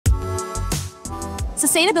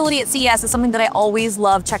Sustainability at CES is something that I always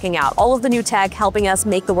love checking out. All of the new tech helping us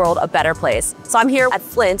make the world a better place. So I'm here at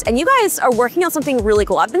Flint, and you guys are working on something really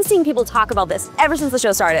cool. I've been seeing people talk about this ever since the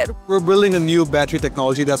show started. We're building a new battery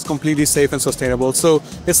technology that's completely safe and sustainable. So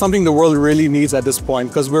it's something the world really needs at this point,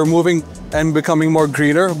 because we're moving and becoming more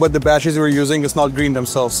greener, but the batteries we're using is not green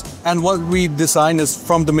themselves. And what we design is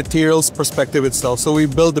from the materials perspective itself. So we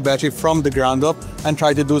build the battery from the ground up and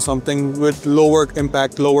try to do something with lower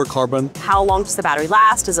impact, lower carbon. How long does the battery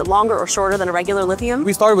last? Is it longer or shorter than a regular lithium?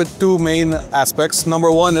 We started with two main aspects. Number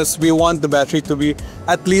one is we want the battery to be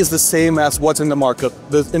at least the same as what's in the market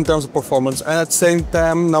in terms of performance. And at the same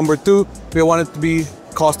time, number two, we want it to be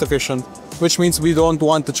cost efficient, which means we don't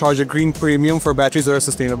want to charge a green premium for batteries that are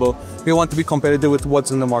sustainable. We want to be competitive with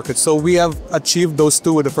what's in the market. So we have achieved those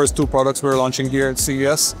two with the first two products we're launching here at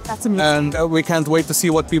CES. That's amazing. And we can't wait to see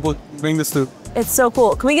what people bring this to. It's so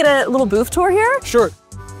cool. Can we get a little booth tour here? Sure.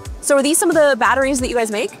 So are these some of the batteries that you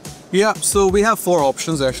guys make? Yeah, so we have four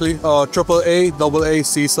options actually, AAA, AA,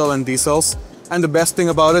 C cell and D cells. And the best thing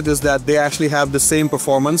about it is that they actually have the same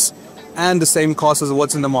performance and the same cost as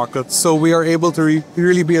what's in the market. So we are able to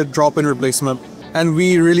really be a drop-in replacement. And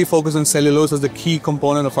we really focus on cellulose as the key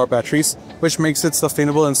component of our batteries, which makes it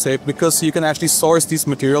sustainable and safe because you can actually source these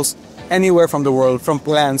materials anywhere from the world, from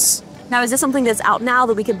plants. Now, is this something that's out now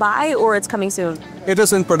that we could buy, or it's coming soon? It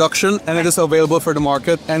is in production and it is available for the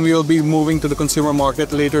market, and we will be moving to the consumer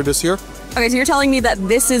market later this year. Okay, so you're telling me that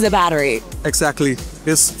this is a battery? Exactly.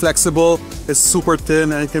 It's flexible, it's super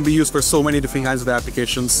thin, and it can be used for so many different kinds of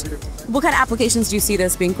applications. What kind of applications do you see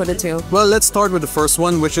this being put into? Well, let's start with the first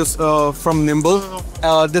one, which is from Nimble.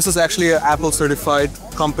 This is actually an Apple certified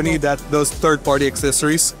company that does third-party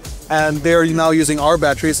accessories, and they're now using our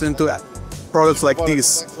batteries into products like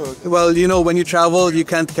these. Well, you know, when you travel, you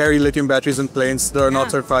can't carry lithium batteries in planes that are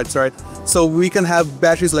not certified, right? So we can have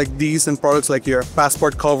batteries like these in products like your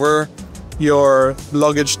passport cover, your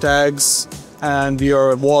luggage tags, and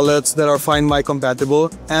your wallets that are Find My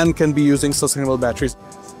compatible and can be using sustainable batteries.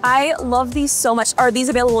 I love these so much. Are these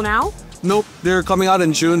available now? Nope, they're coming out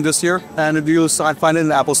in June this year, and you'll find it in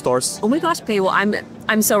the Apple stores. Oh my gosh, okay, well,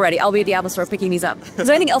 I'm so ready. I'll be at the Apple store picking these up. Is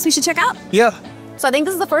there anything else we should check out? Yeah. So I think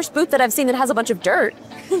this is the first booth that I've seen that has a bunch of dirt.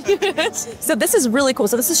 So this is really cool.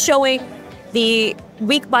 So this is showing the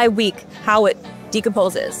week by week how it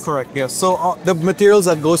decomposes. Correct, yes. So the materials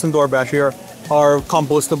that goes into our battery are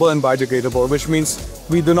compostable and biodegradable, which means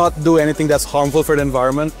we do not do anything that's harmful for the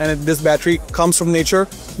environment. And this battery comes from nature,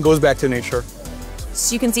 goes back to nature.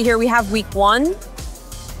 So you can see here we have week 1,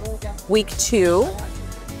 week 2,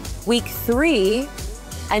 week 3,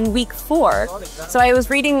 and week 4. So I was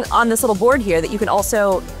reading on this little board here that you can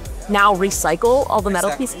also now recycle all the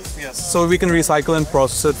metal pieces. Yes, so we can recycle and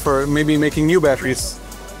process it for maybe making new batteries.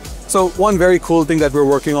 So one very cool thing that we're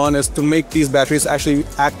working on is to make these batteries actually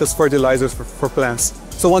act as fertilizers for plants.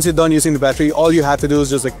 So once you're done using the battery, all you have to do is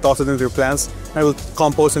just toss it into your plants and it will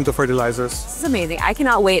compost into fertilizers. This is amazing. I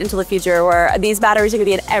cannot wait until the future where these batteries are going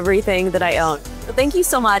to be in everything that I own. So thank you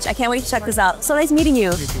so much. I can't wait to check this out. So nice meeting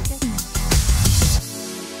you.